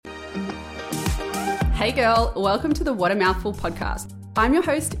Hey girl, welcome to the What a Mouthful podcast. I'm your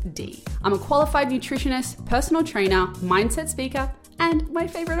host, Dee. I'm a qualified nutritionist, personal trainer, mindset speaker, and my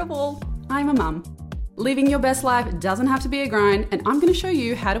favorite of all, I'm a mum. Living your best life doesn't have to be a grind, and I'm going to show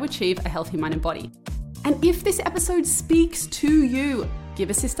you how to achieve a healthy mind and body. And if this episode speaks to you,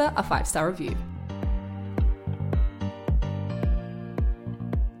 give a sister a 5-star review.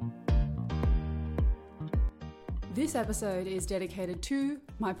 This episode is dedicated to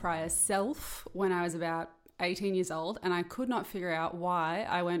my prior self when I was about 18 years old, and I could not figure out why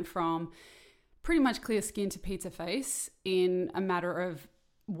I went from pretty much clear skin to pizza face in a matter of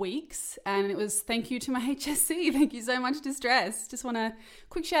weeks. And it was thank you to my HSC. Thank you so much to stress. Just want a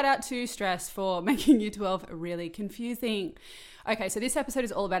quick shout out to stress for making U12 really confusing. Okay, so this episode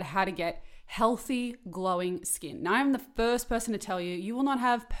is all about how to get healthy, glowing skin. Now, I'm the first person to tell you, you will not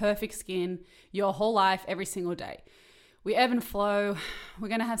have perfect skin your whole life, every single day. We ebb and flow. We're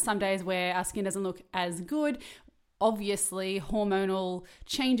going to have some days where our skin doesn't look as good. Obviously, hormonal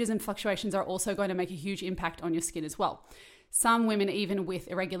changes and fluctuations are also going to make a huge impact on your skin as well. Some women, even with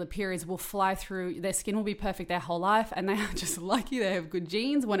irregular periods, will fly through. Their skin will be perfect their whole life, and they are just lucky they have good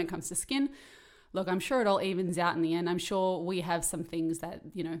genes when it comes to skin. Look, I'm sure it all evens out in the end. I'm sure we have some things that,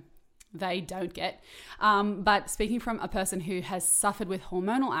 they don't get. But speaking from a person who has suffered with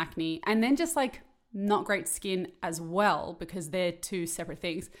hormonal acne and then just not great skin as well, because they're two separate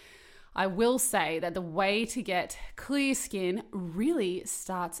things, I will say that the way to get clear skin really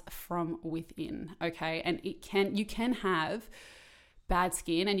starts from within, okay? And you can have bad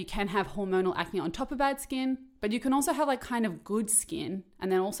skin and you can have hormonal acne on top of bad skin, but you can also have kind of good skin and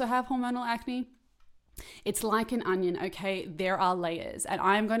then also have hormonal acne. It's like an onion, okay? There are layers, and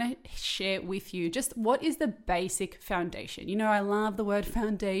I'm going to share with you just what is the basic foundation. I love the word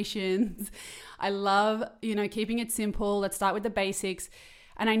foundations. I love, keeping it simple. Let's start with the basics.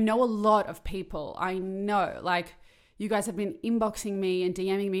 And I know a lot of people, you guys have been inboxing me and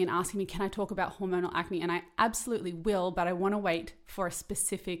DMing me and asking me, can I talk about hormonal acne? And I absolutely will, but I want to wait for a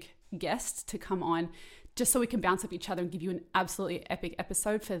specific guest to come on just so we can bounce off each other and give you an absolutely epic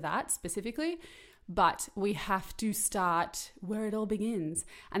episode for that specifically. But we have to start where it all begins.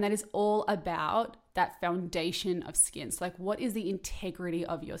 And that is all about that foundation of skin. So what is the integrity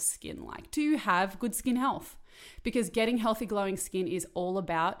of your skin like? Do you have good skin health? Because getting healthy, glowing skin is all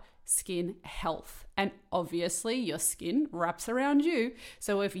about skin health. And obviously your skin wraps around you.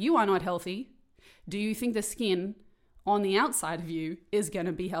 So if you are not healthy, do you think the skin on the outside of you is going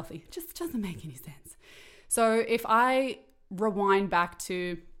to be healthy? It just doesn't make any sense. So if I rewind back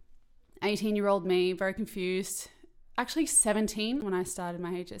to 18-year-old me, very confused, actually 17 when I started my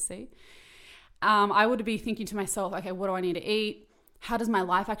HSC, I would be thinking to myself, okay, what do I need to eat? How does my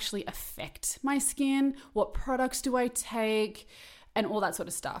life actually affect my skin? What products do I take? And all that sort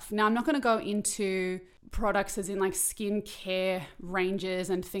of stuff. Now, I'm not going to go into products as in skincare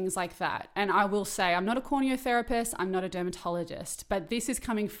ranges and things like that. And I will say, I'm not a corneotherapist, I'm not a dermatologist, but this is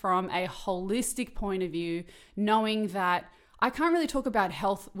coming from a holistic point of view, knowing that I can't really talk about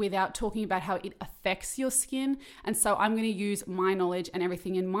health without talking about how it affects your skin. And so I'm going to use my knowledge and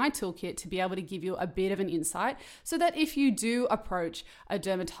everything in my toolkit to be able to give you a bit of an insight so that if you do approach a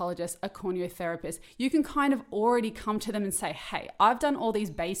dermatologist, a corneotherapist, you can kind of already come to them and say, hey, I've done all these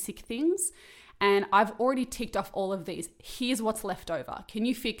basic things and I've already ticked off all of these. Here's what's left over. Can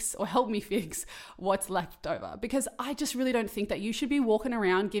you fix or help me fix what's left over? Because I just really don't think that you should be walking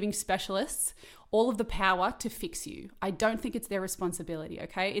around giving specialists all of the power to fix you. I don't think it's their responsibility,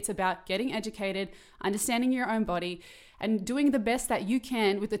 okay? It's about getting educated, understanding your own body, and doing the best that you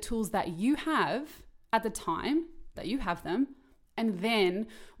can with the tools that you have at the time that you have them. And then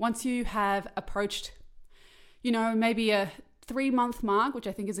once you have approached, maybe a 3-month mark, which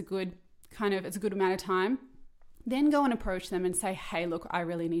I think is it's a good amount of time, then go and approach them and say, hey, look, I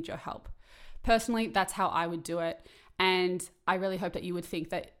really need your help. Personally, that's how I would do it. And I really hope that you would think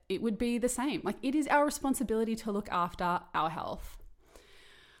that it would be the same. It is our responsibility to look after our health.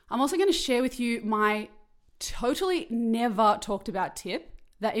 I'm also going to share with you my totally never talked about tip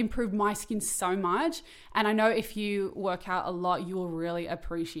that improved my skin so much. And I know if you work out a lot, you will really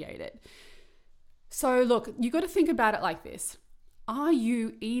appreciate it. So look, you got to think about it like this. Are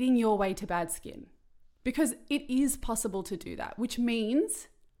you eating your way to bad skin? Because it is possible to do that, which means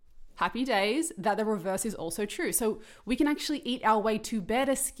happy days that the reverse is also true. So we can actually eat our way to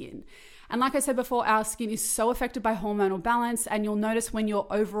better skin. And like I said before, our skin is so affected by hormonal balance, and you'll notice when you're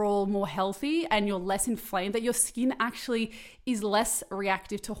overall more healthy and you're less inflamed that your skin actually is less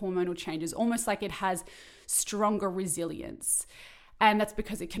reactive to hormonal changes, almost like it has stronger resilience. And that's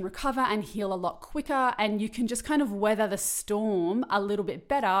because it can recover and heal a lot quicker, and you can just kind of weather the storm a little bit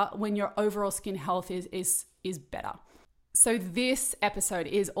better when your overall skin health is better. So this episode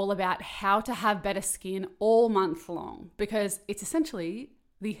is all about how to have better skin all month long, because it's essentially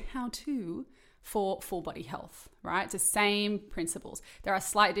the how-to for full body health, right? It's the same principles. There are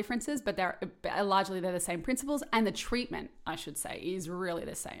slight differences, but they're the same principles, and the treatment, I should say, is really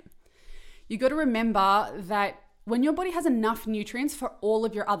the same. You got to remember that when your body has enough nutrients for all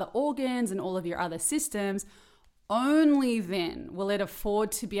of your other organs and all of your other systems, only then will it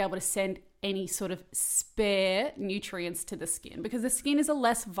afford to be able to send any sort of spare nutrients to the skin, because the skin is a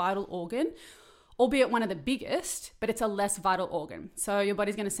less vital organ, albeit one of the biggest, but it's a less vital organ. So your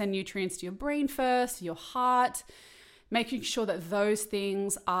body's going to send nutrients to your brain first, your heart, making sure that those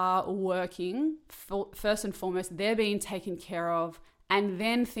things are working first and foremost, they're being taken care of, and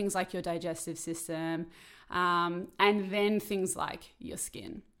then things like your digestive system, and then things like your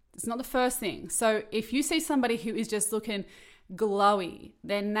skin. It's not the first thing. So if you see somebody who is just looking glowy,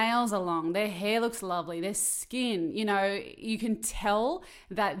 their nails are long, their hair looks lovely, their skin, you can tell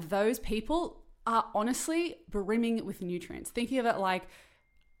that those people are honestly brimming with nutrients. Thinking of it like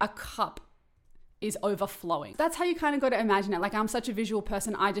a cup is overflowing. That's how you kind of got to imagine it. Like, I'm such a visual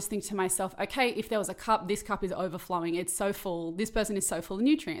person. I just think to myself, okay, if there was a cup, this cup is overflowing. It's so full. This person is so full of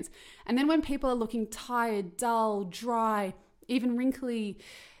nutrients. And then when people are looking tired, dull, dry, even wrinkly,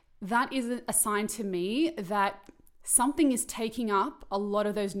 that is a sign to me that something is taking up a lot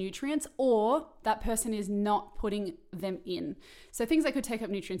of those nutrients, or that person is not putting them in. So things that could take up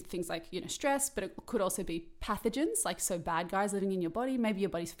nutrients, things like, stress, but it could also be pathogens, like bad guys living in your body. Maybe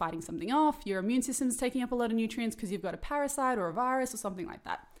your body's fighting something off. Your immune system's taking up a lot of nutrients because you've got a parasite or a virus or something like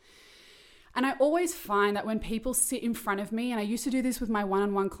that. And I always find that when people sit in front of me, and I used to do this with my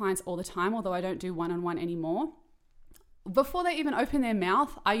one-on-one clients all the time, although I don't do one-on-one anymore, before they even open their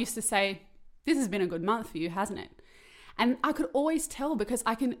mouth, I used to say, "This has been a good month for you, hasn't it?" And I could always tell, because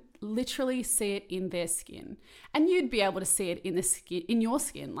I can literally see it in their skin. And you'd be able to see it in your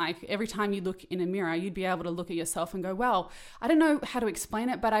skin. Like, every time you look in a mirror, you'd be able to look at yourself and go, well, I don't know how to explain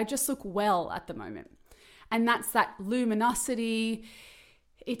it, but I just look well at the moment. And that's that luminosity.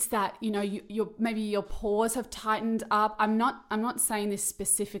 It's that, maybe your pores have tightened up. I'm not saying this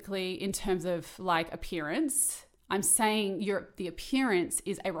specifically in terms of like appearance. I'm saying the appearance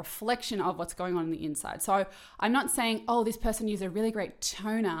is a reflection of what's going on the inside. So I'm not saying, oh, this person used a really great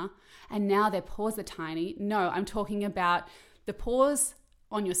toner and now their pores are tiny. No, I'm talking about the pores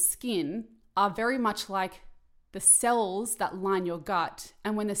on your skin are very much like the cells that line your gut.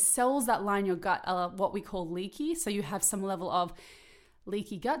 And when the cells that line your gut are what we call leaky, so you have some level of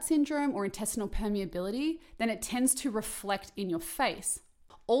leaky gut syndrome or intestinal permeability, then it tends to reflect in your face.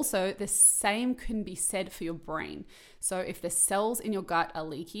 Also, the same can be said for your brain. So if the cells in your gut are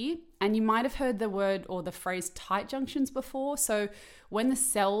leaky, and you might have heard the word or the phrase tight junctions before. So when the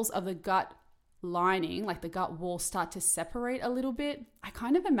cells of the gut lining, like the gut wall, start to separate a little bit, I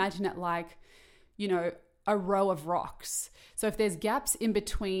kind of imagine it like, a row of rocks. So if there's gaps in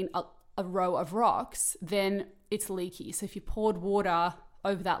between a row of rocks, then it's leaky. So if you poured water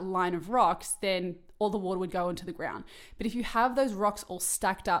over that line of rocks, then all the water would go into the ground. But if you have those rocks all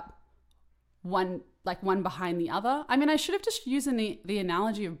stacked up, one behind the other, I should have just used the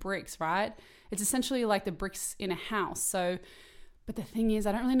analogy of bricks, right? It's essentially like the bricks in a house. So, but the thing is,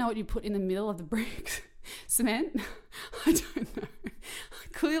 I don't really know what you put in the middle of the bricks. Cement? I don't know.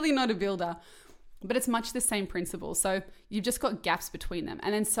 Clearly not a builder. But it's much the same principle. So you've just got gaps between them.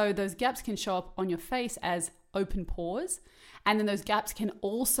 And then so those gaps can show up on your face as open pores. And then those gaps can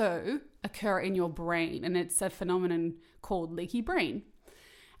also occur in your brain. And it's a phenomenon called leaky brain.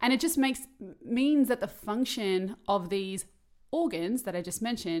 And it just means that the function of these organs that I just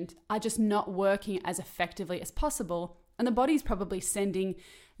mentioned are just not working as effectively as possible. And the body's probably sending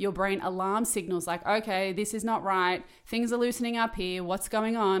your brain alarm signals like, okay, this is not right. Things are loosening up here. What's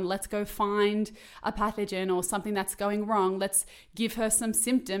going on? Let's go find a pathogen or something that's going wrong. Let's give her some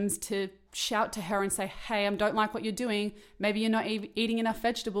symptoms to shout to her and say, hey, I don't like what you're doing. Maybe you're not eating enough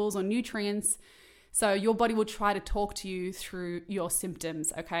vegetables or nutrients. So your body will try to talk to you through your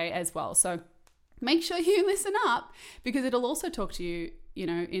symptoms, okay, as well. So make sure you listen up, because it'll also talk to you,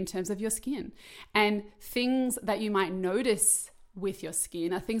 in terms of your skin. And things that you might notice with your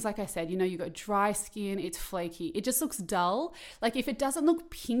skin are things like I said, you've got dry skin, it's flaky, it just looks dull. Like if it doesn't look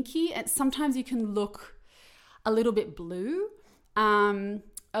pinky, and sometimes you can look a little bit blue,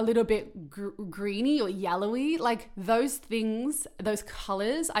 a little bit greeny or yellowy. Like those things, those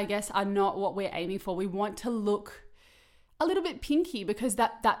colors, I guess, are not what we're aiming for. We want to look a little bit pinky, because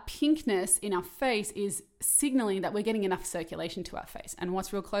that pinkness in our face is signaling that we're getting enough circulation to our face. And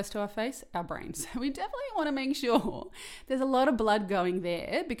what's real close to our face? Our brain. So we definitely want to make sure there's a lot of blood going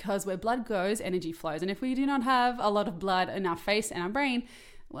there, because where blood goes, energy flows. And if we do not have a lot of blood in our face and our brain,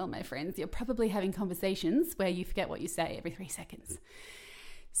 well, my friends, you're probably having conversations where you forget what you say every 3 seconds.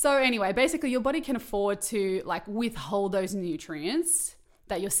 So anyway, basically your body can afford to like withhold those nutrients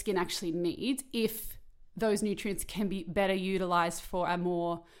that your skin actually needs if those nutrients can be better utilized for a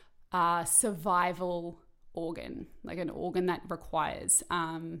more survival organ, like an organ that requires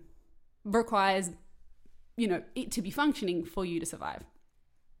it to be functioning for you to survive.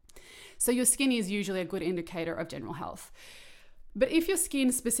 So your skin is usually a good indicator of general health. But if your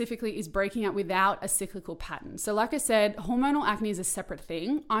skin specifically is breaking out without a cyclical pattern, so like I said, hormonal acne is a separate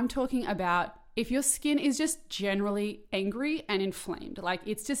thing. I'm talking about if your skin is just generally angry and inflamed, like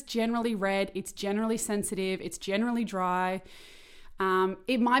it's just generally red, it's generally sensitive, it's generally dry.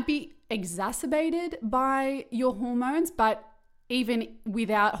 It might be exacerbated by your hormones, but even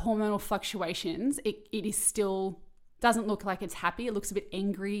without hormonal fluctuations, it is still doesn't look like it's happy. It looks a bit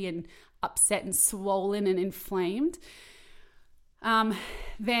angry and upset and swollen and inflamed.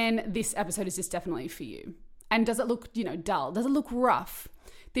 Then this episode is just definitely for you. And does it look, dull? Does it look rough?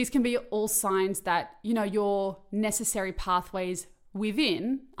 These can be all signs that, your necessary pathways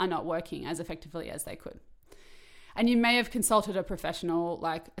within are not working as effectively as they could. And you may have consulted a professional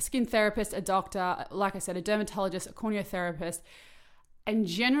like a skin therapist, a doctor, like I said, a dermatologist, a corneotherapist. And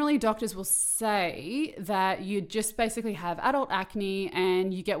generally doctors will say that you just basically have adult acne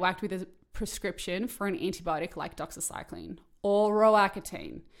and you get whacked with a prescription for an antibiotic like doxycycline or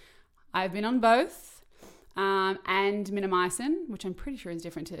Roaccutane. I've been on both. And minomycin, which I'm pretty sure is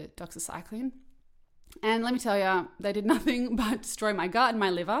different to doxycycline. And let me tell you, they did nothing but destroy my gut and my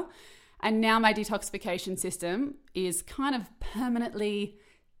liver. And now my detoxification system is kind of permanently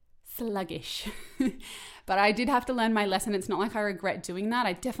sluggish. But I did have to learn my lesson. It's not like I regret doing that.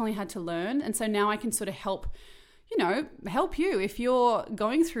 I definitely had to learn. And so now I can sort of help you if you're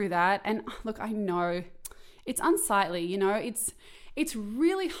going through that. And look, I know it's unsightly, it's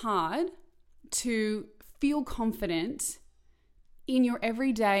really hard to feel confident in your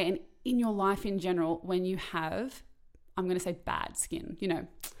everyday and in your life in general when you have, I'm going to say bad skin.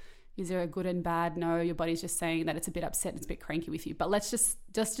 Is there a good and bad? No, your body's just saying that it's a bit upset, it's a bit cranky with you. But let's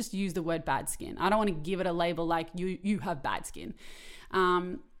just use the word bad skin. I don't want to give it a label like you have bad skin.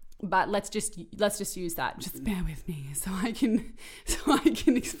 But let's just use that. Just bear with me so I can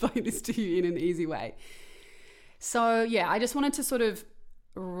explain this to you in an easy way. So yeah, I just wanted to sort of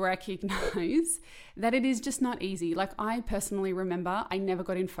recognize that it is just not easy. Like I personally remember I never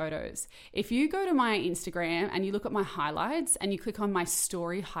got in photos. If you go to my Instagram and you look at my highlights and you click on my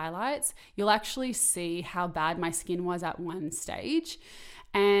story highlights, you'll actually see how bad my skin was at one stage.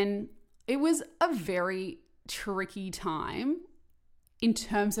 And it was a very tricky time in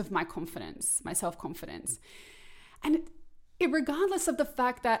terms of my confidence, my self-confidence. And regardless of the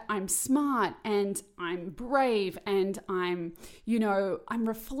fact that I'm smart and I'm brave and I'm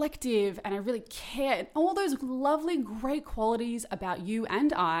reflective and I really care, and all those lovely, great qualities about you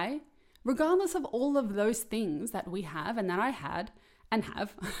and I, regardless of all of those things that we have and that I had and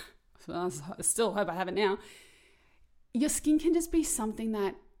have, so I still hope I have it now, your skin can just be something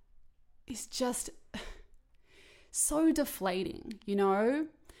that is just so deflating,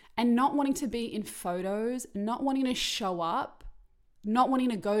 and not wanting to be in photos, not wanting to show up, not wanting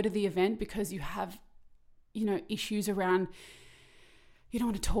to go to the event because you have, issues around, you don't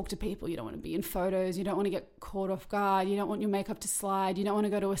want to talk to people, you don't want to be in photos, you don't want to get caught off guard, you don't want your makeup to slide, you don't want to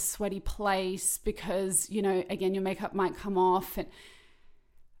go to a sweaty place because, again, your makeup might come off. And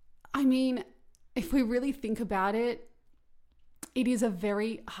I mean, if we really think about it, it is a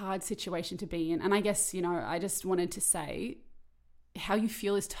very hard situation to be in. And I guess, I just wanted to say, how you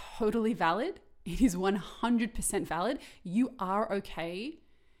feel is totally valid. It is 100% valid. You are okay.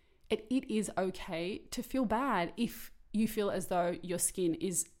 It is okay to feel bad if you feel as though your skin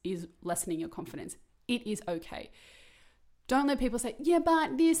is lessening your confidence. It is okay. Don't let people say, yeah,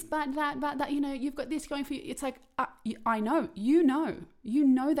 but this, but that, you've got this going for you. It's like, I know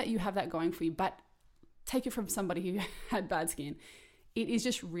that you have that going for you, but take it from somebody who had bad skin. It is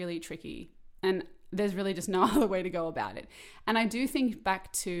just really tricky. And there's really just no other way to go about it. And I do think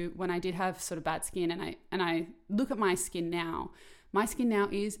back to when I did have sort of bad skin and I look at my skin now. My skin now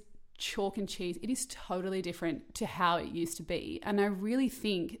is chalk and cheese. It is totally different to how it used to be. And I really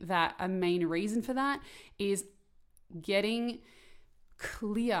think that a main reason for that is getting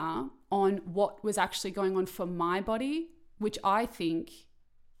clear on what was actually going on for my body, which I think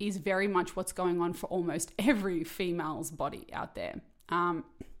is very much what's going on for almost every female's body out there.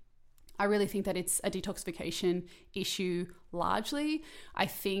 I really think that it's a detoxification issue largely. I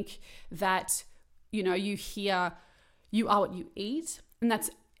think that, you hear you are what you eat, and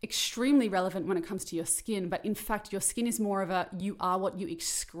that's extremely relevant when it comes to your skin. But in fact, your skin is more of a you are what you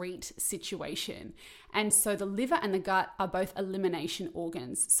excrete situation. And so the liver and the gut are both elimination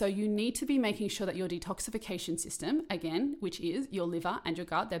organs. So you need to be making sure that your detoxification system, again, which is your liver and your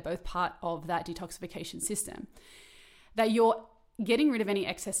gut, they're both part of that detoxification system, that you're getting rid of any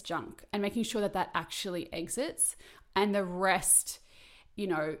excess junk and making sure that that actually exits. And the rest,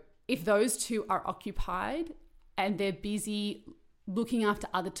 if those two are occupied and they're busy looking after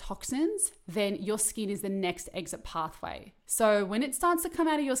other toxins, then your skin is the next exit pathway. So when it starts to come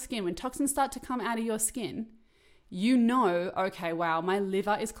out of your skin, when toxins start to come out of your skin, okay, wow, my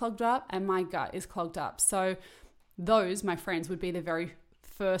liver is clogged up and my gut is clogged up. So those, my friends, would be the very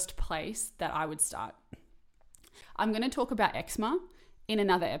first place that I would start. I'm going to talk about eczema in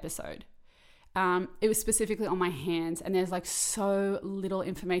another episode. It was specifically on my hands, and there's so little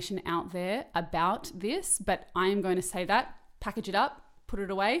information out there about this, but I am going to say that. Package it up, put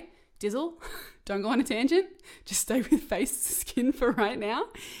it away, dizzle, don't go on a tangent, just stay with face skin for right now.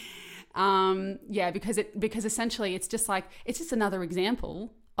 Because essentially it's just another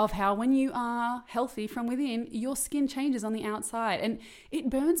example of how when you are healthy from within, your skin changes on the outside. And it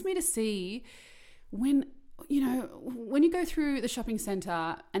burns me to see when you go through the shopping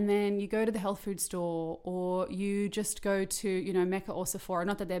center and then you go to the health food store, or you just go to, Mecca or Sephora,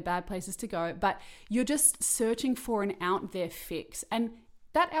 not that they're bad places to go, but you're just searching for an out there fix. And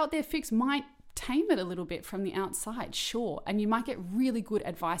that out there fix might tame it a little bit from the outside, sure. And you might get really good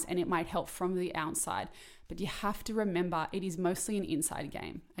advice and it might help from the outside. But you have to remember it is mostly an inside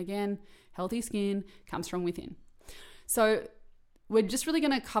game. Again, healthy skin comes from within. So we're just really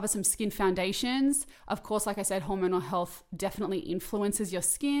going to cover some skin foundations. Of course, like I said, hormonal health definitely influences your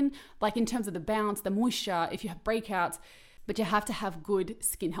skin, like in terms of the bounce, the moisture, if you have breakouts, but you have to have good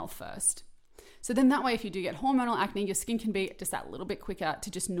skin health first. So then that way, if you do get hormonal acne, your skin can be just that little bit quicker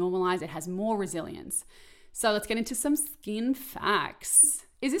to just normalize. It has more resilience. So let's get into some skin facts.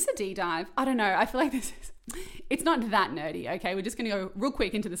 Is this a deep dive? I don't know. I feel like it's not that nerdy. Okay. We're just going to go real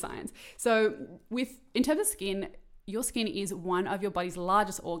quick into the science. So in terms of skin, your skin is one of your body's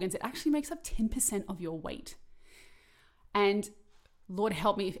largest organs. It actually makes up 10% of your weight. And Lord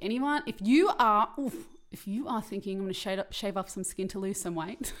help me, if you are thinking I'm going to shave off some skin to lose some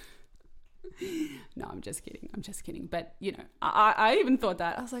weight. No, I'm just kidding. But I even thought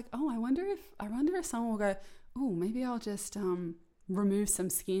that. I was like, I wonder if someone will go, maybe I'll just remove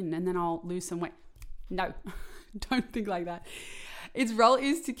some skin and then I'll lose some weight. No, don't think like that. Its role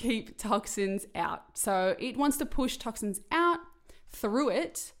is to keep toxins out. So it wants to push toxins out through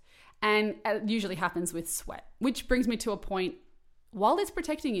it, and it usually happens with sweat, which brings me to a point. While it's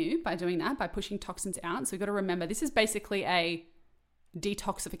protecting you by doing that, by pushing toxins out, so you've got to remember this is basically a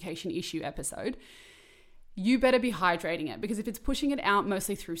detoxification issue episode. You better be hydrating it, because if it's pushing it out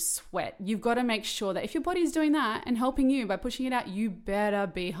mostly through sweat, you've got to make sure that if your body's doing that and helping you by pushing it out, you better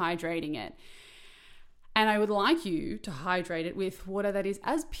be hydrating it. And I would like you to hydrate it with water that is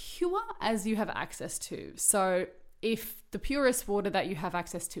as pure as you have access to. So if the purest water that you have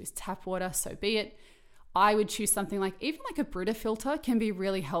access to is tap water, so be it. I would choose something even like a Brita filter can be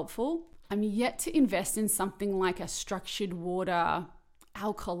really helpful. I'm yet to invest in something like a structured water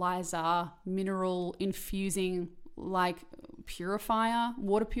alkalizer, mineral infusing water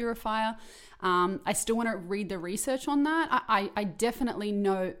purifier. I still want to read the research on that. I definitely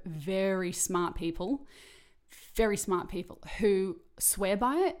know very smart people who swear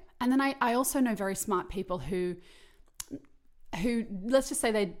by it. And then I also know very smart people who let's just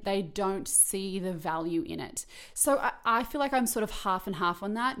say they don't see the value in it. So I feel like I'm sort of half and half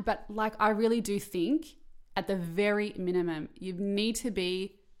on that. But I really do think at the very minimum, you need to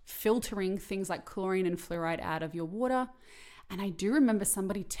be filtering things like chlorine and fluoride out of your water. And I do remember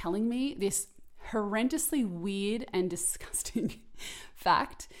somebody telling me this horrendously weird and disgusting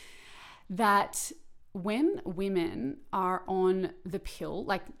fact that when women are on the pill,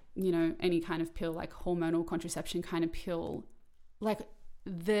 any kind of pill, like hormonal contraception kind of pill, I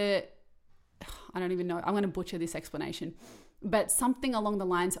don't even know, I'm going to butcher this explanation, but something along the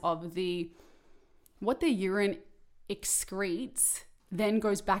lines of what the urine excretes then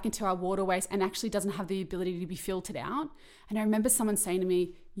goes back into our waterways and actually doesn't have the ability to be filtered out. And I remember someone saying to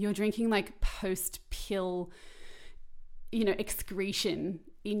me, you're drinking post-pill, excretion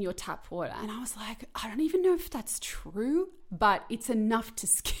in your tap water. And I was like, I don't even know if that's true, but it's enough to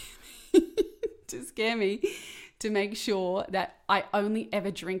scare me. to scare me, to make sure that I only ever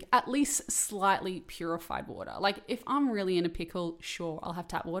drink at least slightly purified water. Like if I'm really in a pickle, sure, I'll have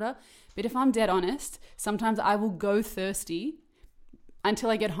tap water. But if I'm dead honest, sometimes I will go thirsty until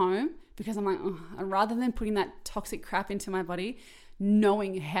I get home because I'm like, oh, rather than putting that toxic crap into my body,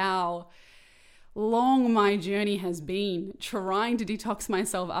 knowing how long my journey has been trying to detox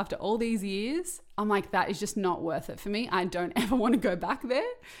myself after all these years, I'm like, that is just not worth it for me. I don't ever want to go back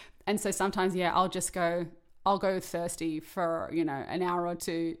there. And so sometimes, yeah, I'll go thirsty for, an hour or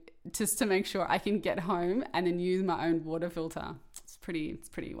two just to make sure I can get home and then use my own water filter. It's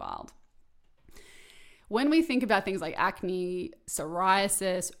pretty wild. When we think about things like acne,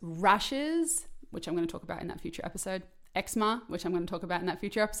 psoriasis, rashes, which I'm going to talk about in that future episode, eczema, which I'm going to talk about in that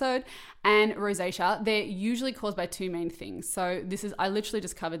future episode, and rosacea, they're usually caused by two main things. So I literally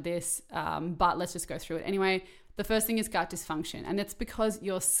just covered this, but let's just go through it anyway. The first thing is gut dysfunction, and it's because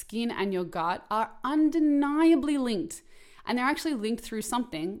your skin and your gut are undeniably linked. And they're actually linked through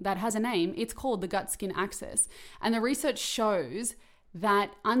something that has a name. It's called the gut-skin axis. And the research shows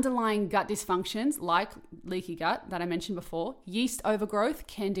that underlying gut dysfunctions like leaky gut that I mentioned before, yeast overgrowth,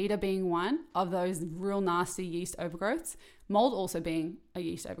 candida being one of those real nasty yeast overgrowths, mold also being a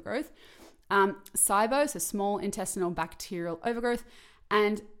yeast overgrowth, SIBO, so small intestinal bacterial overgrowth,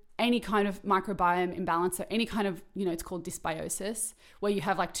 and any kind of microbiome imbalance, so any kind of, it's called dysbiosis, where you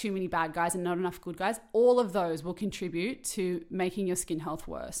have like too many bad guys and not enough good guys, all of those will contribute to making your skin health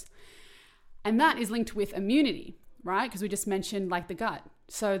worse. And that is linked with immunity, right? Because we just mentioned like the gut.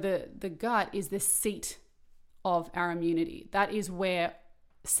 So the gut is the seat of our immunity. That is where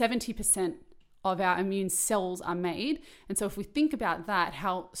 70% of our immune cells are made. And so if we think about that,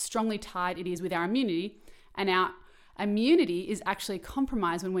 how strongly tied it is with our immunity, and our immunity is actually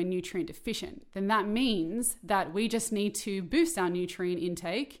compromised when we're nutrient deficient, then that means that we just need to boost our nutrient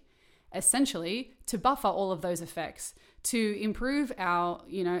intake, essentially, to buffer all of those effects, to improve our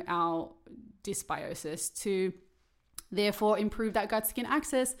dysbiosis, to therefore improve that gut-skin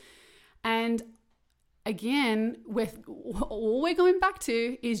axis. And again, all we're going back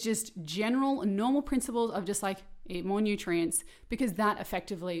to is just general normal principles of just like eat more nutrients, because that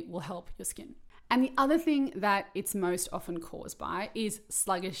effectively will help your skin. And the other thing that it's most often caused by is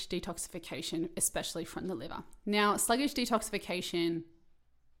sluggish detoxification, especially from the liver. Now, sluggish detoxification,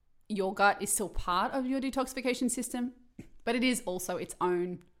 your gut is still part of your detoxification system, but it is also its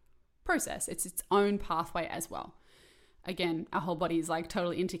own process. It's its own pathway as well. Again, our whole body is like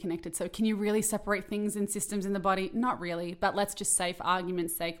totally interconnected. So can you really separate things and systems in the body? Not really, but let's just say for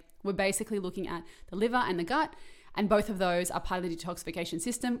argument's sake, we're basically looking at the liver and the gut, and both of those are part of the detoxification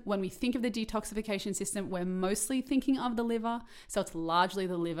system. When we think of the detoxification system, we're mostly thinking of the liver. So it's largely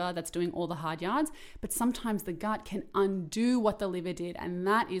the liver that's doing all the hard yards, but sometimes the gut can undo what the liver did. And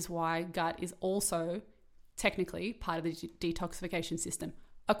that is why gut is also technically part of the detoxification system,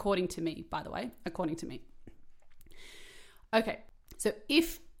 according to me, by the way, according to me. Okay, so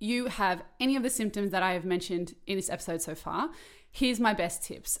if you have any of the symptoms that I have mentioned in this episode so far, here's my best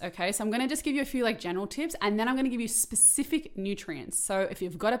tips, okay? So I'm going to just give you a few like general tips, and then I'm going to give you specific nutrients. So if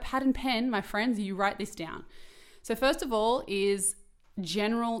you've got a pad and pen, my friends, you write this down. So first of all is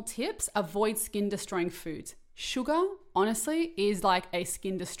general tips: avoid skin destroying foods. Sugar, honestly, is like a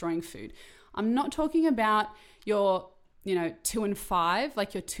skin destroying food. I'm not talking about your, 2 and 5,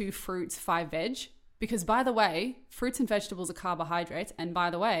 like your 2 fruits, 5 veg. Because by the way, fruits and vegetables are carbohydrates. And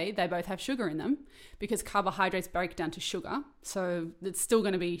by the way, they both have sugar in them, because carbohydrates break down to sugar. So it's still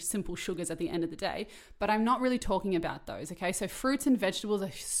going to be simple sugars at the end of the day. But I'm not really talking about those, okay? So fruits and vegetables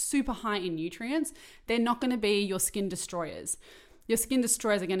are super high in nutrients. They're not going to be your skin destroyers. Your skin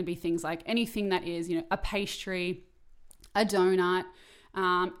destroyers are going to be things like anything that is, a pastry, a donut,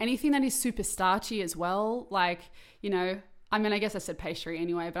 anything that is super starchy as well. Like, I guess I said pastry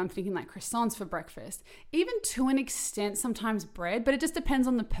anyway, but I'm thinking like croissants for breakfast. Even to an extent, sometimes bread, but it just depends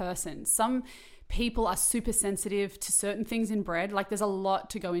on the person. Some people are super sensitive to certain things in bread. Like there's a lot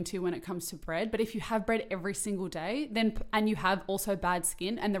to go into when it comes to bread. But if you have bread every single day, and you have also bad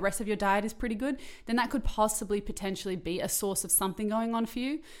skin and the rest of your diet is pretty good, then that could possibly potentially be a source of something going on for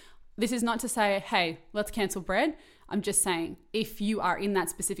you. This is not to say, hey, let's cancel bread. I'm just saying if you are in that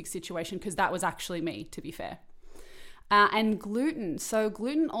specific situation, because that was actually me, to be fair. And gluten. So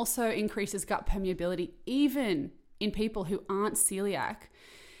gluten also increases gut permeability, even in people who aren't celiac.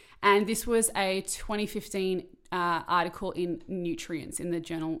 And this was a 2015 article in Nutrients, in the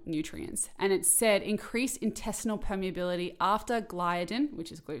journal Nutrients. And it said increased intestinal permeability after gliadin,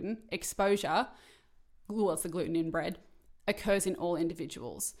 which is gluten, exposure, well, it's the gluten in bread, occurs in all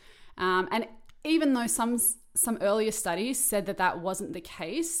individuals. And even though some earlier studies said that wasn't the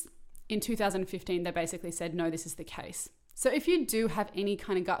case, in 2015, they basically said, no, this is the case. So if you do have any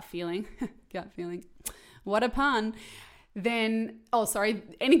kind of gut feeling, what a pun, then,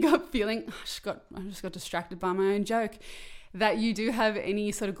 any gut feeling, I just got distracted by my own joke, that you do have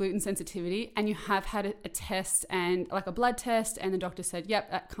any sort of gluten sensitivity and you have had a test and like a blood test and the doctor said,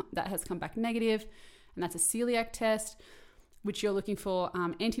 yep, that has come back negative, and that's a celiac test, which you're looking for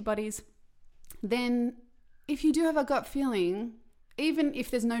antibodies, then if you do have a gut feeling, even if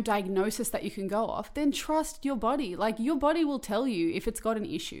there's no diagnosis that you can go off, then trust your body. Like your body will tell you if it's got an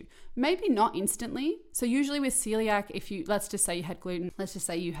issue. Maybe not instantly. So usually with celiac, let's just say you had gluten, let's just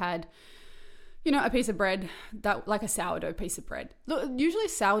say you had, a piece of bread, that like a sourdough piece of bread. Look, usually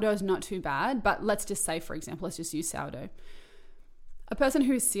sourdough is not too bad, but let's just say, for example, let's just use sourdough. A person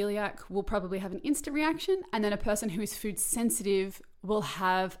who is celiac will probably have an instant reaction, and then a person who is food sensitive will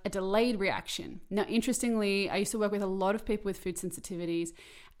have a delayed reaction. Now, interestingly, I used to work with a lot of people with food sensitivities,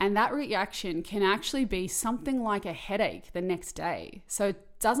 and that reaction can actually be something like a headache the next day. So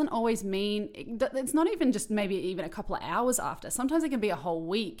it doesn't always mean, it's not even just maybe even a couple of hours after. Sometimes it can be a whole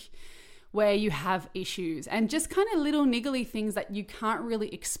week where you have issues, and just kind of little niggly things that you can't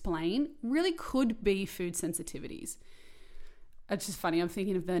really explain really could be food sensitivities. It's just funny. I'm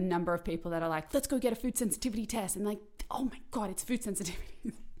thinking of the number of people that are like, let's go get a food sensitivity test. And like, oh my God, it's food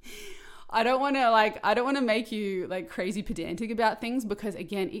sensitivity. I don't want to make you like crazy pedantic about things, because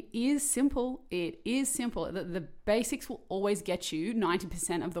again, it is simple. It is simple. The basics will always get you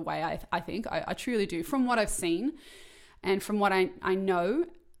 90% of the way, I think. I truly do. From what I've seen and from what I know,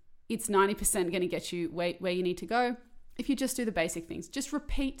 it's 90% going to get you where you need to go. If you just do the basic things, just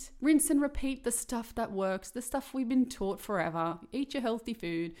rinse and repeat the stuff that works, the stuff we've been taught forever. Eat your healthy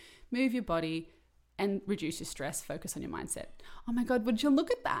food, move your body, and reduce your stress. Focus on your mindset. Oh my God, would you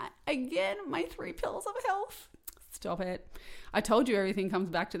look at that? Again, my 3 pillars of health. Stop it. I told you everything comes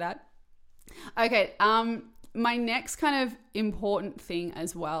back to that. Okay, my next kind of important thing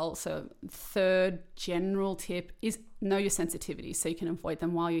as well, so third general tip, is know your sensitivities so you can avoid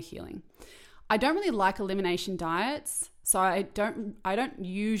them while you're healing. I don't really like elimination diets, so I don't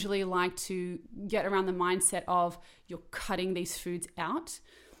usually like to get around the mindset of you're cutting these foods out.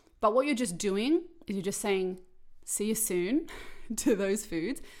 But what you're just doing is you're just saying, see you soon to those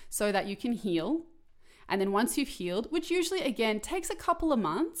foods so that you can heal. And then once you've healed, which usually, again, takes a couple of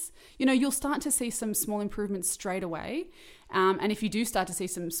months, you'll start to see some small improvements straight away. And if you do start to see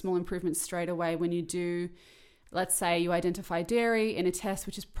some small improvements straight away when you do, let's say you identify dairy in a test,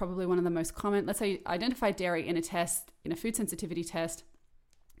 which is probably one of the most common. Let's say you identify dairy in a test, in a food sensitivity test,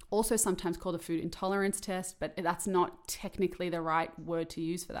 also sometimes called a food intolerance test, but that's not technically the right word to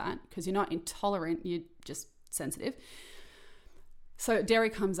use for that, because you're not intolerant, you're just sensitive. So dairy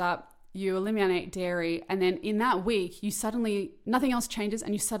comes up, you eliminate dairy, and then in that week, nothing else changes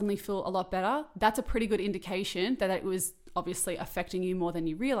and you suddenly feel a lot better. That's a pretty good indication that it was obviously affecting you more than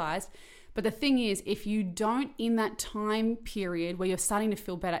you realized. But the thing is, if you don't, in that time period where you're starting to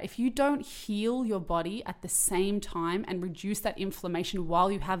feel better, if you don't heal your body at the same time and reduce that inflammation while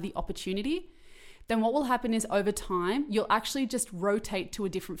you have the opportunity, then what will happen is over time, you'll actually just rotate to a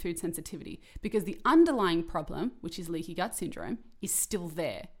different food sensitivity, because the underlying problem, which is leaky gut syndrome, is still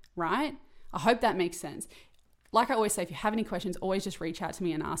there, right? I hope that makes sense. Like I always say, if you have any questions, always just reach out to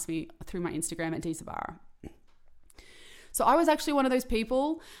me and ask me through my Instagram at @dzabara. So I was actually one of those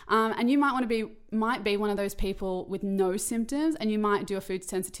people, and you might be one of those people with no symptoms, and you might do a food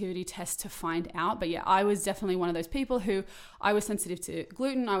sensitivity test to find out. But yeah, I was definitely one of those people who I was sensitive to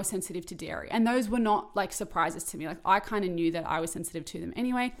gluten, I was sensitive to dairy, and those were not like surprises to me. Like I kind of knew that I was sensitive to them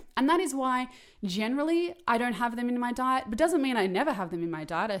anyway, and that is why generally I don't have them in my diet, but doesn't mean I never have them in my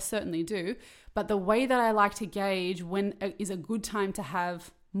diet. I certainly do. But the way that I like to gauge when is a good time to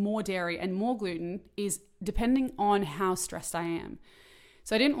have more dairy and more gluten is depending on how stressed I am.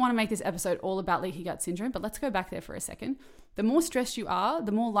 So I didn't want to make this episode all about leaky gut syndrome, but let's go back there for a second. The more stressed you are,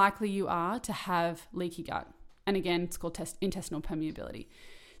 the more likely you are to have leaky gut. And again, it's called intestinal permeability.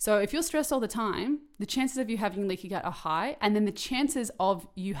 So if you're stressed all the time, the chances of you having leaky gut are high. And then the chances of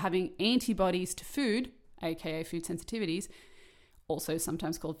you having antibodies to food, aka food sensitivities, also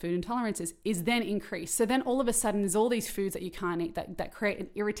sometimes called food intolerances, is then increased. So then all of a sudden there's all these foods that you can't eat that create an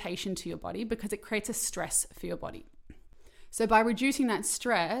irritation to your body because it creates a stress for your body. So by reducing that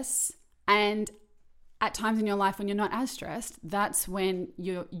stress, and at times in your life when you're not as stressed, that's when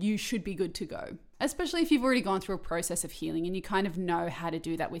you should be good to go. Especially if you've already gone through a process of healing and you kind of know how to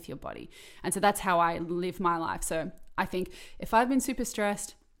do that with your body. And so that's how I live my life. So I think if I've been super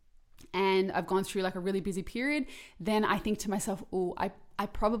stressed and I've gone through like a really busy period, then I think to myself, oh, I I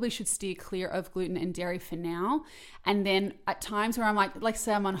probably should steer clear of gluten and dairy for now. And then at times where I'm like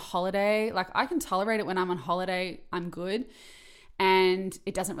say I'm on holiday, like I can tolerate it when I'm on holiday, I'm good. And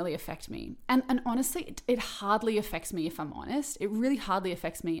it doesn't really affect me. And honestly, it hardly affects me if I'm honest. It really hardly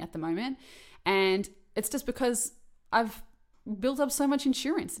affects me at the moment. And it's just because I've built up so much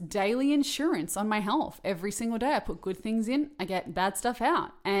insurance, daily insurance on my health. Every single day I put good things in, I get bad stuff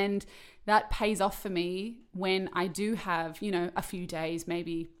out. And that pays off for me when I do have, a few days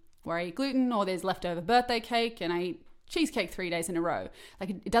maybe where I eat gluten or there's leftover birthday cake and I eat cheesecake 3 days in a row. Like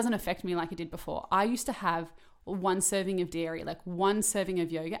it doesn't affect me like it did before. I used to have one serving of dairy, like one serving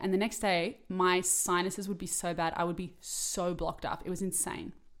of yogurt, and the next day my sinuses would be so bad. I would be so blocked up. It was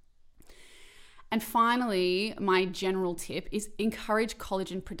insane. And finally, my general tip is encourage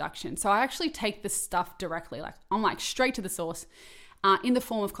collagen production. So I actually take this stuff directly, I'm straight to the source, in the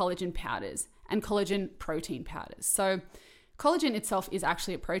form of collagen powders and collagen protein powders. So collagen itself is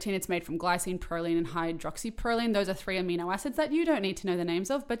actually a protein. It's made from glycine, proline, and hydroxyproline. Those are 3 amino acids that you don't need to know the names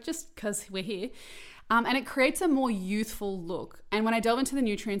of, but just because we're here. And it creates a more youthful look. And when I delve into the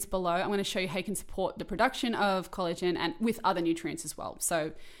nutrients below, I'm going to show you how you can support the production of collagen and with other nutrients as well.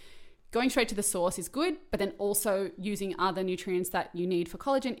 So going straight to the source is good, but then also using other nutrients that you need for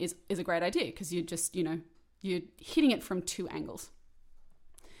collagen is a great idea because you're just, you're hitting it from 2 angles.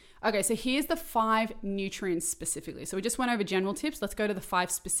 Okay, so here's the 5 nutrients specifically. So we just went over general tips. Let's go to the 5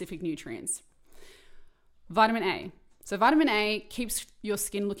 specific nutrients. Vitamin A. So vitamin A keeps your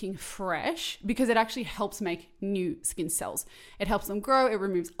skin looking fresh because it actually helps make new skin cells. It helps them grow. It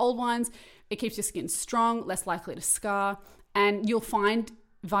removes old ones. It keeps your skin strong, less likely to scar. And you'll find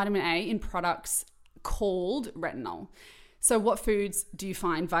vitamin A in products called retinol. So what foods do you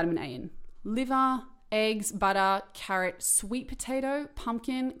find vitamin A in? Liver, eggs, butter, carrot, sweet potato,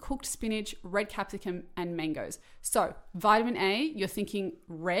 pumpkin, cooked spinach, red capsicum, and mangoes. So vitamin A, you're thinking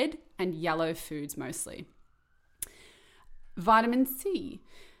red and yellow foods mostly. Vitamin C,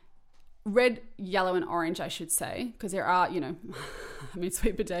 red, yellow, and orange, I should say, because there are,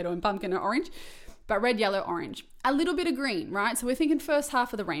 sweet potato and pumpkin are orange, but red, yellow, orange. A little bit of green, right? So we're thinking first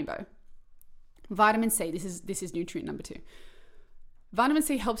half of the rainbow. Vitamin C, this is nutrient number 2. Vitamin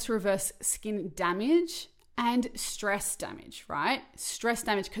C helps to reverse skin damage and stress damage, right? Stress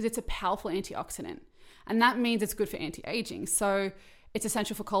damage because it's a powerful antioxidant. And that means it's good for anti-aging. So it's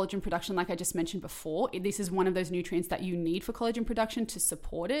essential for collagen production, like I just mentioned before. This is one of those nutrients that you need for collagen production to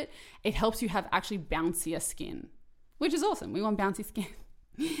support it. It helps you have actually bouncier skin, which is awesome. We want bouncy skin.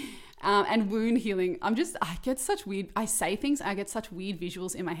 And wound healing. I get such weird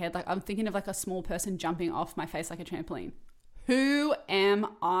visuals in my head. Like I'm thinking of like a small person jumping off my face like a trampoline. Who am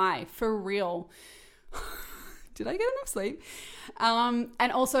I? For real. Did I get enough sleep?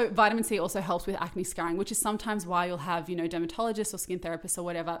 And also vitamin C also helps with acne scarring, which is sometimes why you'll have, dermatologists or skin therapists or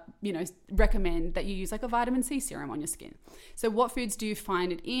whatever, recommend that you use like a vitamin C serum on your skin. So what foods do you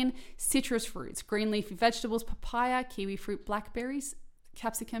find it in? Citrus fruits, green leafy vegetables, papaya, kiwi fruit, blackberries,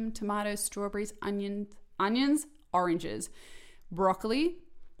 capsicum, tomatoes, strawberries, onions, oranges, broccoli,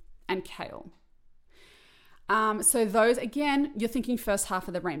 and kale. So those, again, you're thinking first half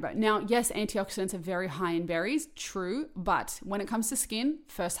of the rainbow. Now, yes, antioxidants are very high in berries, true, but when it comes to skin,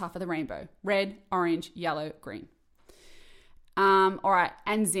 first half of the rainbow, red, orange, yellow, green. All right,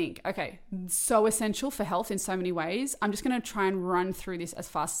 and zinc. Okay, so essential for health in so many ways. I'm just going to try and run through this as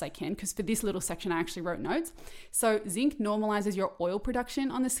fast as I can because for this little section, I actually wrote notes. So zinc normalizes your oil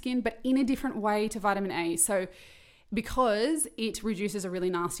production on the skin, but in a different way to vitamin A. So because it reduces a really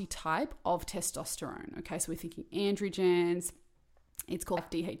nasty type of testosterone. Okay, so we're thinking androgens. It's called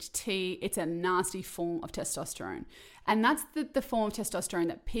DHT. It's a nasty form of testosterone. And that's the form of testosterone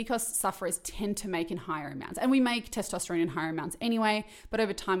that PCOS sufferers tend to make in higher amounts. And we make testosterone in higher amounts anyway, but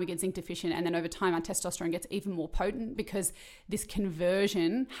over time we get zinc deficient. And then over time our testosterone gets even more potent because this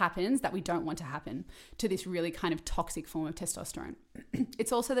conversion happens that we don't want to happen to this really kind of toxic form of testosterone.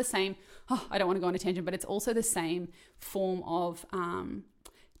 It's also the same, I don't want to go on a tangent, but it's also the same form of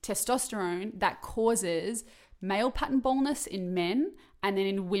testosterone that causes male pattern baldness in men, and then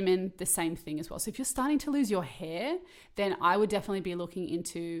in women, the same thing as well. So if you're starting to lose your hair, then I would definitely be looking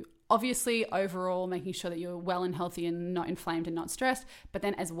into, obviously, overall, making sure that you're well and healthy and not inflamed and not stressed, but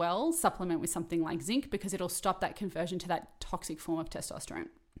then as well, supplement with something like zinc because it'll stop that conversion to that toxic form of testosterone.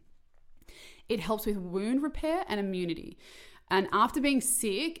 It helps with wound repair and immunity. And after being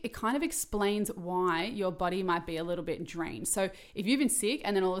sick, it kind of explains why your body might be a little bit drained. So if you've been sick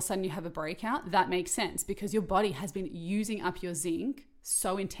and then all of a sudden you have a breakout, that makes sense because your body has been using up your zinc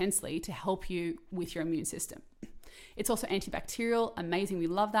so intensely to help you with your immune system. It's also antibacterial, amazing, we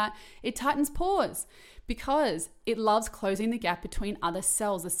love that. It tightens pores because it loves closing the gap between other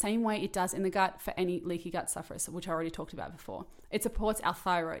cells the same way it does in the gut for any leaky gut sufferers, which I already talked about before. It supports our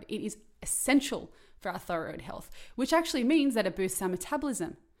thyroid. It is essential for our thyroid health, which actually means that it boosts our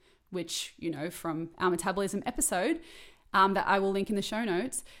metabolism, which, from our metabolism episode, that I will link in the show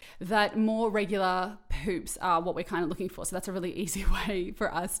notes, that more regular poops are what we're kind of looking for. So that's a really easy way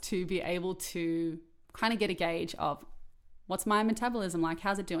for us to be able to kind of get a gauge of what's my metabolism like,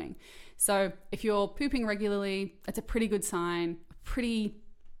 how's it doing? So if you're pooping regularly, it's a pretty good sign, pretty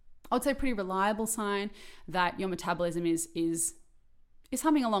reliable sign that your metabolism is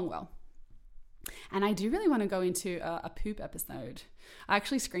humming along well. And I do really want to go into a poop episode. I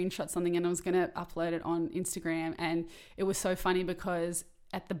actually screenshot something and I was going to upload it on Instagram, and it was so funny because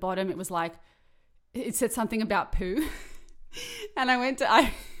at the bottom it said something about poo and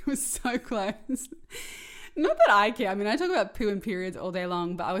I was so close. Not that I care. I mean, I talk about poo and periods all day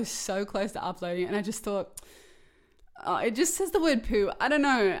long, but I was so close to uploading it and I just thought, it just says the word poo. I don't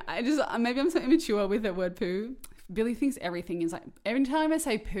know. Maybe I'm so immature with the word poo. Billy thinks everything is like, every time I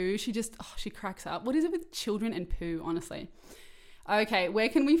say poo, she cracks up. What is it with children and poo, honestly? Okay, where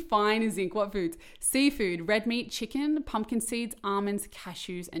can we find zinc? What foods? Seafood, red meat, chicken, pumpkin seeds, almonds,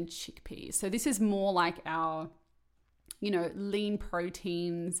 cashews, and chickpeas. So this is more like our, lean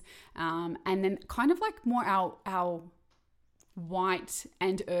proteins, and then kind of like more our white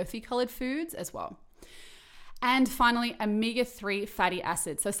and earthy colored foods as well. And finally, omega-3 fatty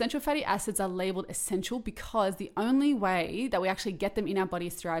acids. So essential fatty acids are labeled essential because the only way that we actually get them in our body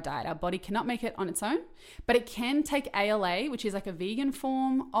is through our diet. Our body cannot make it on its own, but it can take ALA, which is like a vegan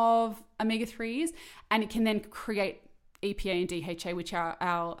form of omega-3s, and it can then create EPA and DHA, which are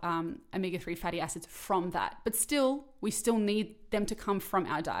our omega-3 fatty acids from that. But still, we still need them to come from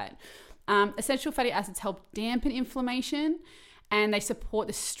our diet. Essential fatty acids help dampen inflammation, and they support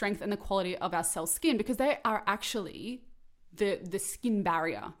the strength and the quality of our cell skin because they are actually the skin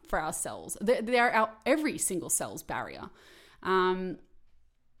barrier for our cells. They are our every single cell's barrier,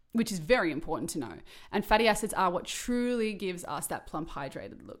 which is very important to know. And fatty acids are what truly gives us that plump,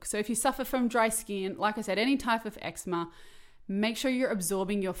 hydrated look. So if you suffer from dry skin, like I said, any type of eczema, make sure you're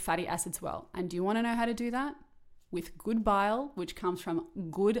absorbing your fatty acids well. And do you want to know how to do that? With good bile, which comes from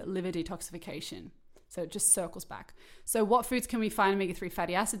good liver detoxification. So it just circles back. So what foods can we find omega-3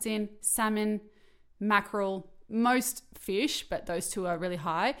 fatty acids in? Salmon, mackerel, most fish, but those two are really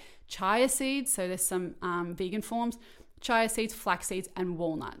high. Chia seeds, so there's some vegan forms. Chia seeds, flax seeds, and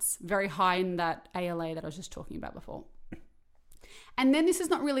walnuts. Very high in that ALA that I was just talking about before. And then this is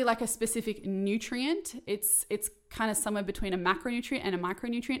not really like a specific nutrient. It's kind of somewhere between a macronutrient and a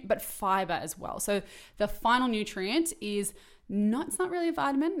micronutrient, but fiber as well. So the final nutrient is it's not really a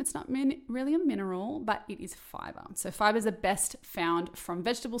vitamin, it's not really a mineral, but it is fiber. So fibers are best found from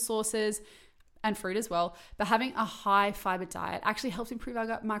vegetable sources and fruit as well. But having a high fiber diet actually helps improve our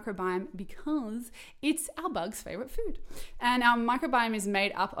gut microbiome because it's our bug's favorite food. And our microbiome is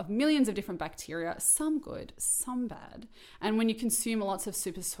made up of millions of different bacteria, some good, some bad. And when you consume lots of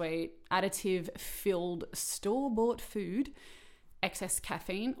super sweet, additive-filled, store-bought food, excess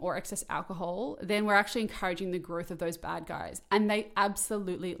caffeine or excess alcohol, then we're actually encouraging the growth of those bad guys. And they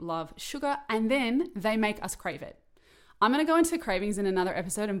absolutely love sugar, and then they make us crave it. I'm going to go into cravings in another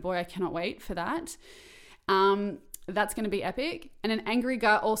episode, and boy, I cannot wait for that. That's going to be epic. And an angry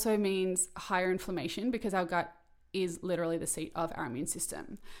gut also means higher inflammation because our gut is literally the seat of our immune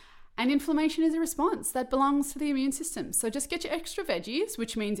system. And inflammation is a response that belongs to the immune system. So just get your extra veggies,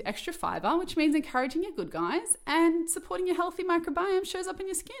 which means extra fiber, which means encouraging your good guys, and supporting your healthy microbiome shows up in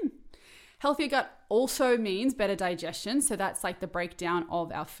your skin. Healthier gut also means better digestion. So that's like the breakdown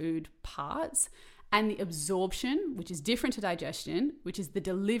of our food parts, and the absorption, which is different to digestion, which is the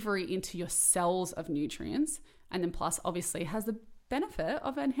delivery into your cells of nutrients. And then plus obviously has the benefit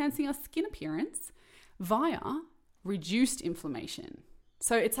of enhancing our skin appearance via reduced inflammation.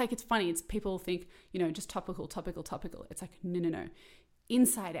 So it's funny. It's people think, just topical. It's like, no.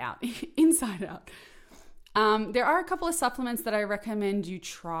 Inside out, inside out. There are a couple of supplements that I recommend you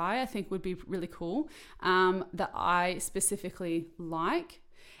try. I think would be really cool. That I specifically like.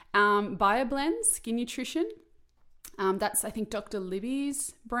 BioBlend Skin Nutrition. That's, I think, Dr.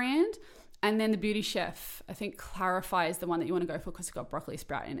 Libby's brand. And then the Beauty Chef, I think Clarify is the one that you want to go for because it's got broccoli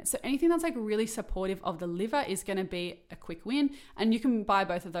sprout in it. So anything that's like really supportive of the liver is going to be a quick win. And you can buy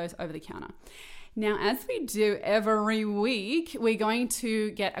both of those over the counter. Now, as we do every week, we're going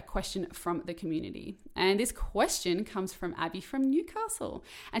to get a question from the community. And this question comes from Abby from Newcastle.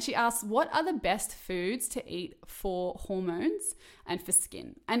 And she asks, what are the best foods to eat for hormones and for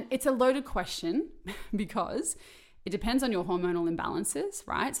skin? And it's a loaded question because It depends on your hormonal imbalances,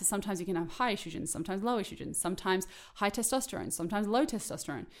 right? So sometimes you can have high estrogen, sometimes low estrogen, sometimes high testosterone, sometimes low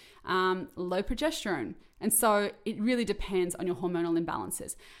testosterone, low progesterone. And so it really depends on your hormonal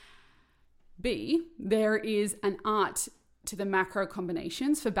imbalances. B, there is an art to the macro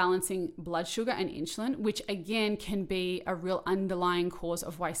combinations for balancing blood sugar and insulin, which again can be a real underlying cause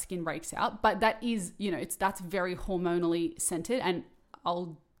of why skin breaks out. But that is, that's very hormonally centered, and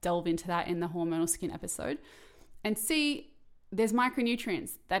I'll delve into that in the hormonal skin episode. And C, there's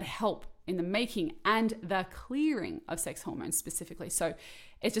micronutrients that help in the making and the clearing of sex hormones specifically. So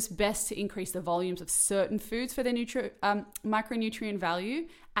it's just best to increase the volumes of certain foods for their micronutrient value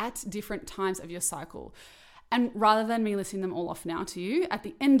at different times of your cycle. And rather than me listing them all off now to you, at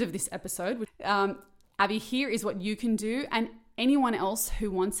the end of this episode, Abby, here is what you can do. And anyone else who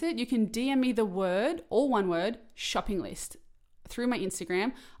wants it, you can DM me the word, all one word, shopping list through my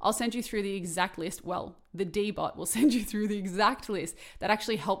Instagram. I'll send you through the exact list. Well, the D-bot will send you through the exact list that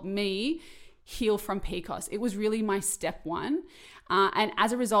actually helped me heal from PCOS. It was really my step one. And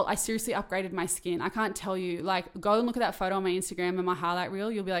as a result, I seriously upgraded my skin. I can't tell you, go and look at that photo on my Instagram and my highlight reel.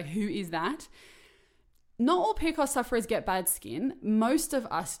 You'll be like, who is that? Not all PCOS sufferers get bad skin. Most of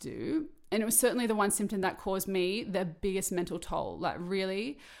us do. And it was certainly the one symptom that caused me the biggest mental toll.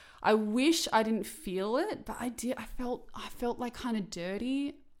 Really, I wish I didn't feel it, but I did. I felt like kind of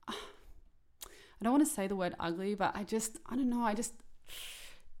dirty. I don't want to say the word ugly, but I don't know.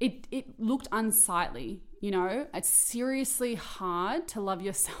 It looked unsightly, It's seriously hard to love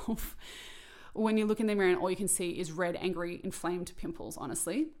yourself when you look in the mirror and all you can see is red, angry, inflamed pimples,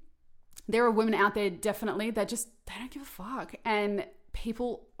 honestly. There are women out there definitely that they don't give a fuck. And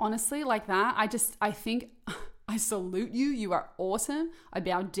people honestly like that, I think I salute you. You are awesome. I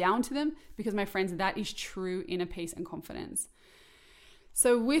bow down to them because, my friends, that is true inner peace and confidence.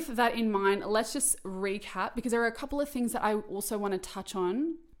 So with that in mind, let's just recap, because there are a couple of things that I also want to touch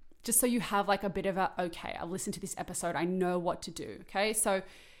on, just so you have a bit of okay, I've listened to this episode, I know what to do. Okay. So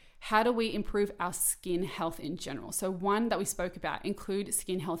how do we improve our skin health in general? So one that we spoke about, include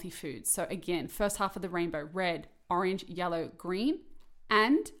skin healthy foods. So again, first half of the rainbow, red, orange, yellow, green,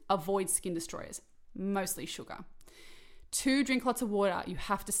 and avoid skin destroyers, mostly sugar. 2, drink lots of water. You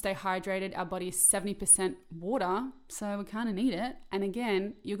have to stay hydrated. Our body is 70% water, so we kind of need it. And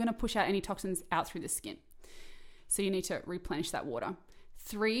again, you're going to push out any toxins out through the skin. So you need to replenish that water.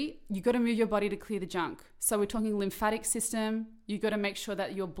 3, you got to move your body to clear the junk. So we're talking lymphatic system. You got to make sure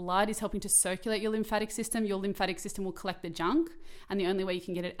that your blood is helping to circulate your lymphatic system. Your lymphatic system will collect the junk, and the only way you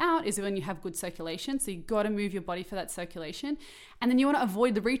can get it out is when you have good circulation. So you got to move your body for that circulation. And then you want to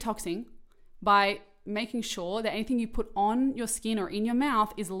avoid the retoxing by making sure that anything you put on your skin or in your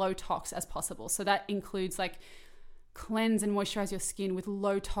mouth is low tox as possible. So that includes cleanse and moisturize your skin with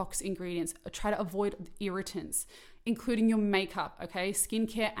low tox ingredients. Try to avoid irritants, including your makeup, okay?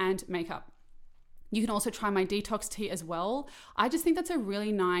 Skincare and makeup. You can also try my detox tea as well. I just think that's a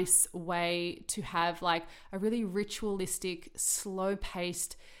really nice way to have a really ritualistic,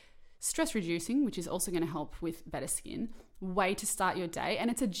 slow-paced, stress-reducing, which is also going to help with better skin, way to start your day. And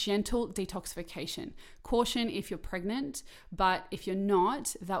it's a gentle detoxification. Caution if you're pregnant, but if you're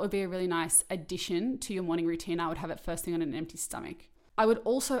not, that would be a really nice addition to your morning routine. I would have it first thing on an empty stomach. I would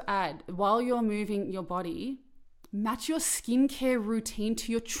also add, while you're moving your body, match your skincare routine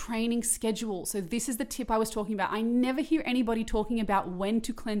to your training schedule. So this is the tip I was talking about. I never hear anybody talking about when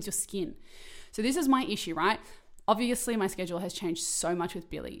to cleanse your skin. So this is my issue, right? Obviously, my schedule has changed so much with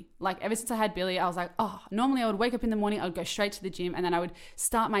Billy. Ever since I had Billy, I was normally I would wake up in the morning, I would go straight to the gym, and then I would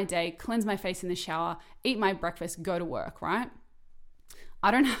start my day, cleanse my face in the shower, eat my breakfast, go to work, right?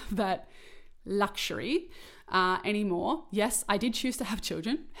 I don't have that luxury anymore. Yes, I did choose to have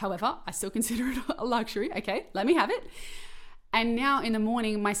children. However, I still consider it a luxury. Okay, let me have it. And now in the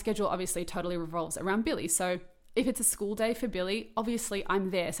morning, my schedule obviously totally revolves around Billy. So if it's a school day for Billy, obviously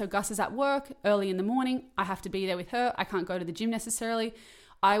I'm there. So Gus is at work early in the morning. I have to be there with her. I can't go to the gym necessarily.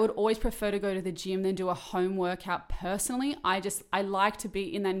 I would always prefer to go to the gym than do a home workout personally. I like to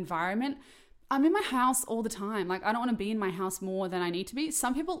be in that environment. I'm in my house all the time. I don't want to be in my house more than I need to be.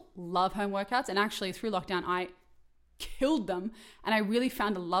 Some people love home workouts, and actually through lockdown, I killed them and I really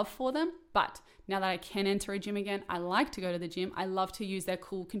found a love for them. But now that I can enter a gym again, I like to go to the gym. I love to use their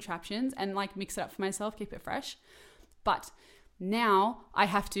cool contraptions and mix it up for myself, keep it fresh. But now I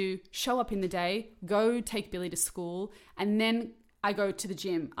have to show up in the day, go take Billy to school, and then I go to the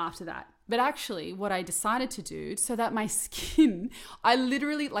gym after that. But actually what I decided to do so that my skin, I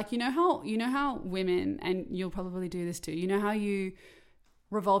literally you know how women, and you'll probably do this too, you know how you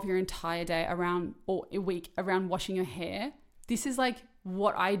revolve your entire day around, or a week around, washing your hair? This is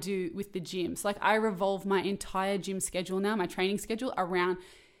what I do with the gym. So like I revolve my entire gym schedule now, my training schedule, around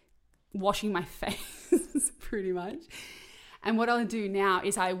washing my face pretty much. And what I'll do now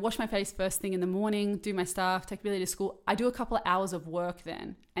is I wash my face first thing in the morning, do my stuff, take Billy to school. I do a couple of hours of work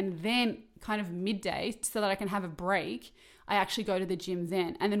then. And then kind of midday, so that I can have a break, I actually go to the gym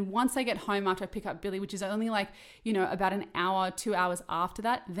then. And then once I get home after I pick up Billy, which is only like, about an hour, 2 hours after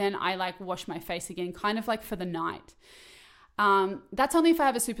that, then I like wash my face again, kind of like for the night. That's only if I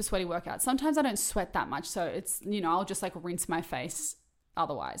have a super sweaty workout. Sometimes I don't sweat that much. So it's, I'll just like rinse my face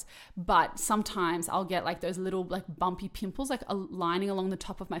otherwise. But sometimes I'll get like those little like bumpy pimples, like lining along the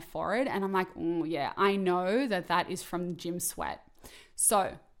top of my forehead. And I'm like, oh yeah, I know that is from gym sweat.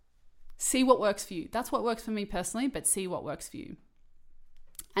 So see what works for you. That's what works for me personally, but see what works for you.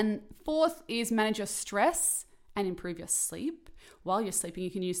 And fourth is manage your stress and improve your sleep. While you're sleeping,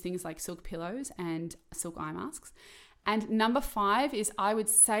 you can use things like silk pillows and silk eye masks. And number 5 is, I would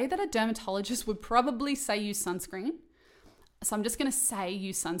say that a dermatologist would probably say use sunscreen. So I'm just going to say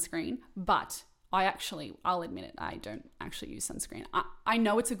use sunscreen, but I'll admit it, I don't actually use sunscreen. I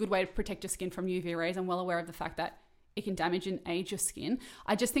know it's a good way to protect your skin from UV rays. I'm well aware of the fact that it can damage and age your skin.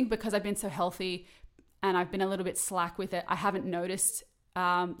 I just think because I've been so healthy and I've been a little bit slack with it, I haven't noticed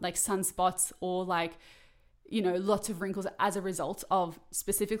like sunspots or like, lots of wrinkles as a result of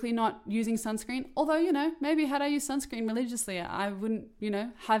specifically not using sunscreen. Although, maybe had I used sunscreen religiously, I wouldn't,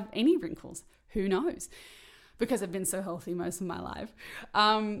 have any wrinkles. Who knows? Because I've been so healthy most of my life.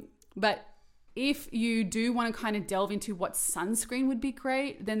 But if you do want to kind of delve into what sunscreen would be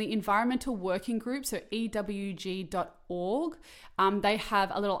great, then the Environmental Working Group, so EWG.org, they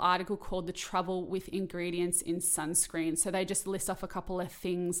have a little article called The Trouble with Ingredients in Sunscreen. So they just list off a couple of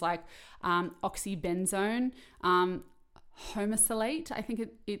things like oxybenzone, homosalate, I think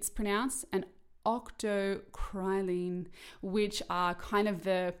it's pronounced, and octocrylene, which are kind of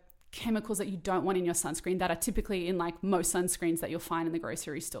the chemicals that you don't want in your sunscreen that are typically in like most sunscreens that you'll find in the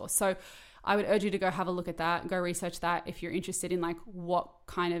grocery store. So I would urge you to go have a look at that, go research that if you're interested in like what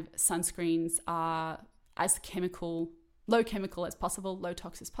kind of sunscreens are as low chemical as possible, low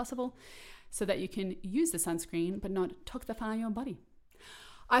tox as possible, so that you can use the sunscreen but not toxify your body.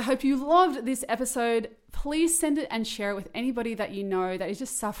 I hope you loved this episode. Please send it and share it with anybody that you know that is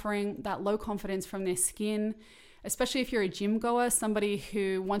just suffering that low confidence from their skin, especially if you're a gym goer, somebody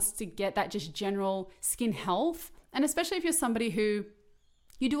who wants to get that just general skin health, and especially if you're somebody who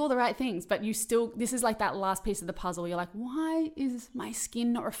you do all the right things, but this is like that last piece of the puzzle. You're like, why is my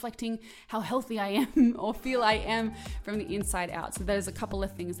skin not reflecting how healthy I am or feel I am from the inside out? So there's a couple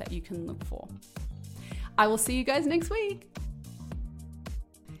of things that you can look for. I will see you guys next week.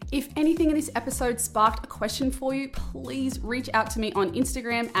 If anything in this episode sparked a question for you, please reach out to me on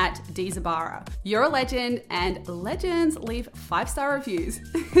Instagram at @dzabara. You're a legend, and legends leave 5-star reviews.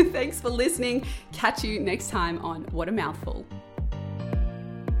 Thanks for listening. Catch you next time on What a Mouthful.